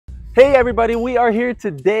Hey everybody, we are here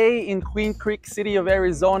today in Queen Creek, city of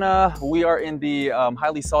Arizona. We are in the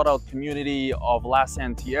highly sought out community of La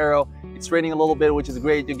Sentiero. It's raining a little bit, which is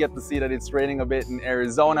great. You get to see that it's raining a bit in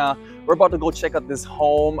Arizona. We're about to go check out this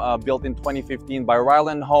home built in 2015 by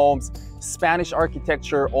Ryland Homes. Spanish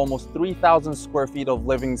architecture, almost 3,000 square feet of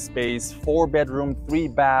living space, 4-bedroom,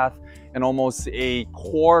 3-bath, and almost a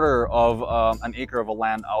quarter of an acre of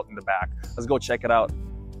land out in the back. Let's go check it out.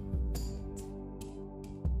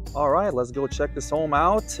 All right, let's go check this home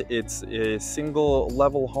out. It's a single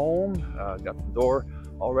level home. Got the door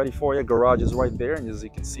all ready for you. Garage is right there. And as you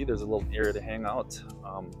can see, there's a little area to hang out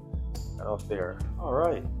right off there. All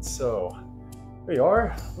right, so here you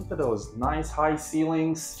are. Look at those nice high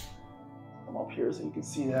ceilings. Come up here so you can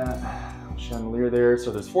see that. Chandelier there.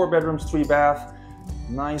 So there's 4 bedrooms, 3 bath.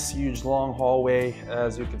 Nice, huge, long hallway.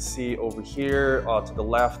 As you can see over here to the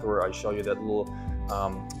left, where I show you that little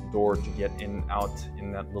door to get in and out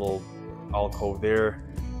in that little alcove there.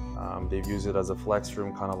 They've used it as a flex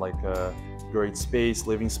room, kind of like a great space,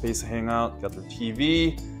 living space to hang out. Got their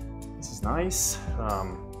TV. This is nice.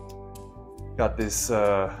 Got this,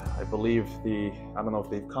 I believe I don't know if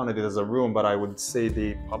they've counted it as a room, but I would say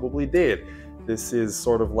they probably did. This is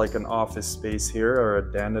sort of like an office space here, or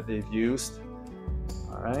a den that they've used.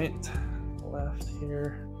 All right, left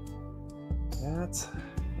here, that.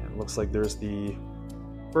 And it looks like there's the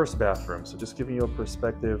first bathroom. So just giving you a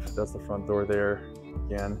perspective, that's the front door there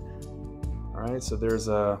again. All right, so there's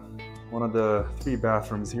one of the 3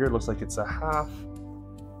 bathrooms here. It looks like it's a half.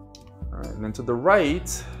 All right, and then to the right,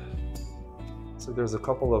 so there's a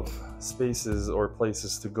couple of spaces or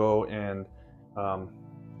places to go and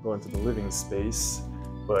go into the living space.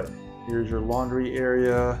 But here's your laundry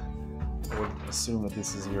area. I would assume that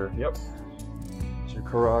this is your, yep, it's your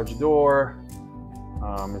garage door.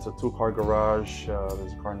 It's a 2-car garage.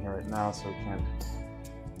 There's a car in here right now, so I can't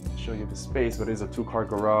show you the space, but it is a 2-car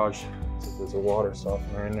garage. So there's a water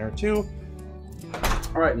softener in there too.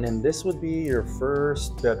 All right, and then this would be your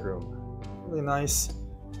first bedroom. Really nice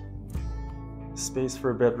space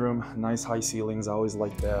for a bedroom. Nice high ceilings, I always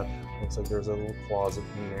like that. Looks like there's a little closet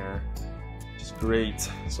in there, which is great.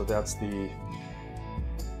 So that's the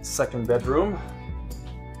second bedroom.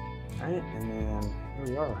 All right, and then here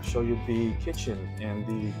we are. I'll show you the kitchen and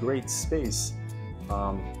the great space.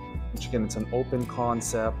 Which again, it's an open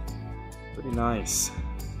concept. Pretty nice.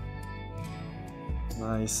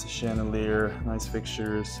 Nice chandelier, nice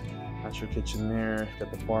fixtures. That's your kitchen there. Got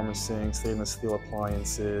the farmer sink, stainless steel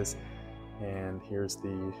appliances. And here's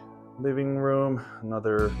the living room.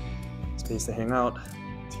 Another space to hang out.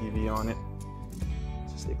 TV on it.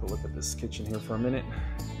 Let's take a look at this kitchen here for a minute.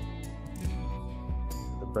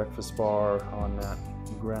 The breakfast bar on that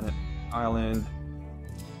granite island.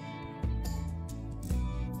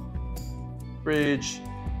 Fridge,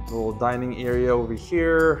 little dining area over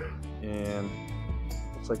here, and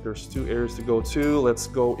looks like there's 2 areas to go to. Let's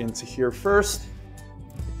go into here first.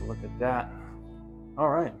 Take a look at that. All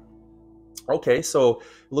right. Okay, so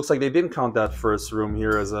it looks like they didn't count that first room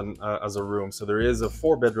here as a room. So there is a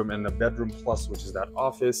 4-bedroom and a bedroom plus, which is that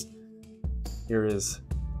office. Here is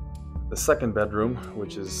the second bedroom,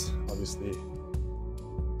 which is obviously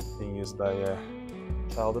being used by a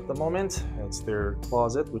child at the moment. It's their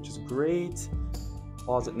closet, which is great.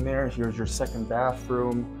 Closet in there. Here's your second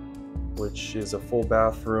bathroom, which is a full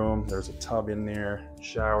bathroom. There's a tub in there,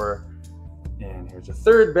 shower. And here's a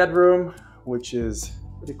third bedroom, which is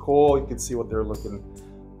pretty cool. You can see what they're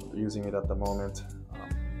using it at the moment.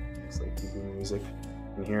 Looks like you do music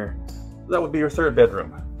in here. So that would be your third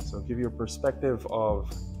bedroom. So I'll give you a perspective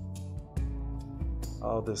of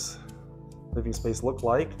how this living space look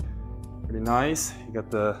like. Pretty nice. You got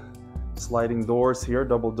the sliding doors here,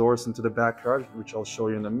 double doors into the backyard, which I'll show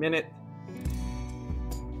you in a minute.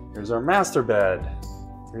 Here's our master bed.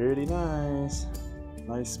 Pretty nice.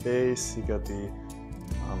 Nice space. You got the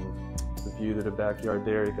view to the backyard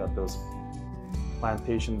there. You got those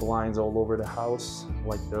plantation blinds all over the house.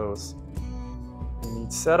 Like those. You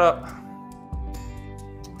need setup.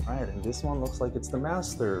 All right, and this one looks like it's the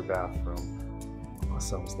master bathroom.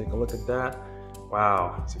 Awesome. Let's take a look at that.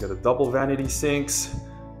 Wow. So you got a double vanity sinks.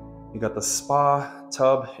 You got the spa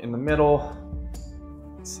tub in the middle.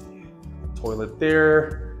 Let's see. Toilet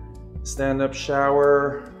there. Stand-up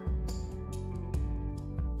shower.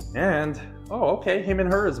 And, oh, okay, him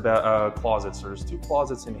and hers closet. So there's 2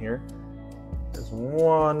 closets in here. There's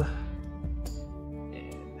one.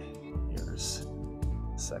 And here's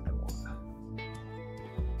the second one.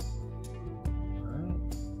 All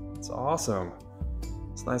right. It's awesome.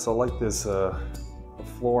 It's nice. I like this the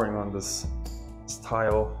flooring on this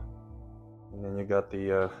tile, and then you got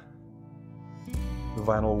the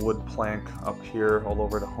vinyl wood plank up here all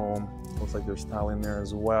over the home. Looks like there's tile in there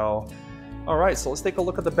as well. All right, so let's take a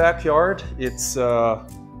look at the backyard. It's a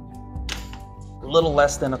little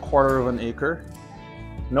less than 1/4 of an acre.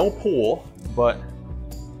 No pool, but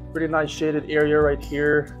pretty nice shaded area right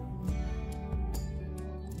here.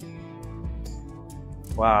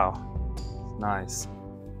 Wow, nice.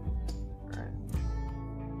 All right.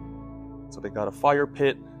 So they got a fire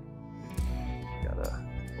pit, got a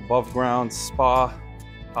above ground spa,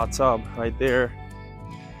 hot tub right there.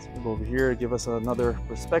 So we'll go over here, give us another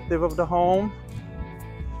perspective of the home.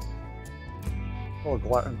 A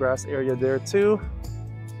little grass area there too,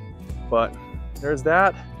 but there's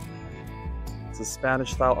that. It's a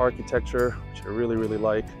Spanish style architecture, which I really, really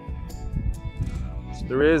like. So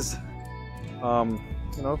there is,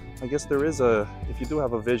 you know, I guess there is if you do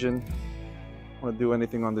have a vision, want to do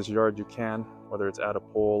anything on this yard, you can, whether it's add a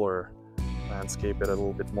pole or landscape it a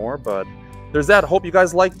little bit more. But there's that. Hope you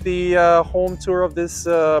guys like the home tour of this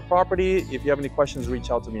property. If you have any questions,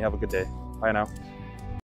 reach out to me. Have a good day. Bye now.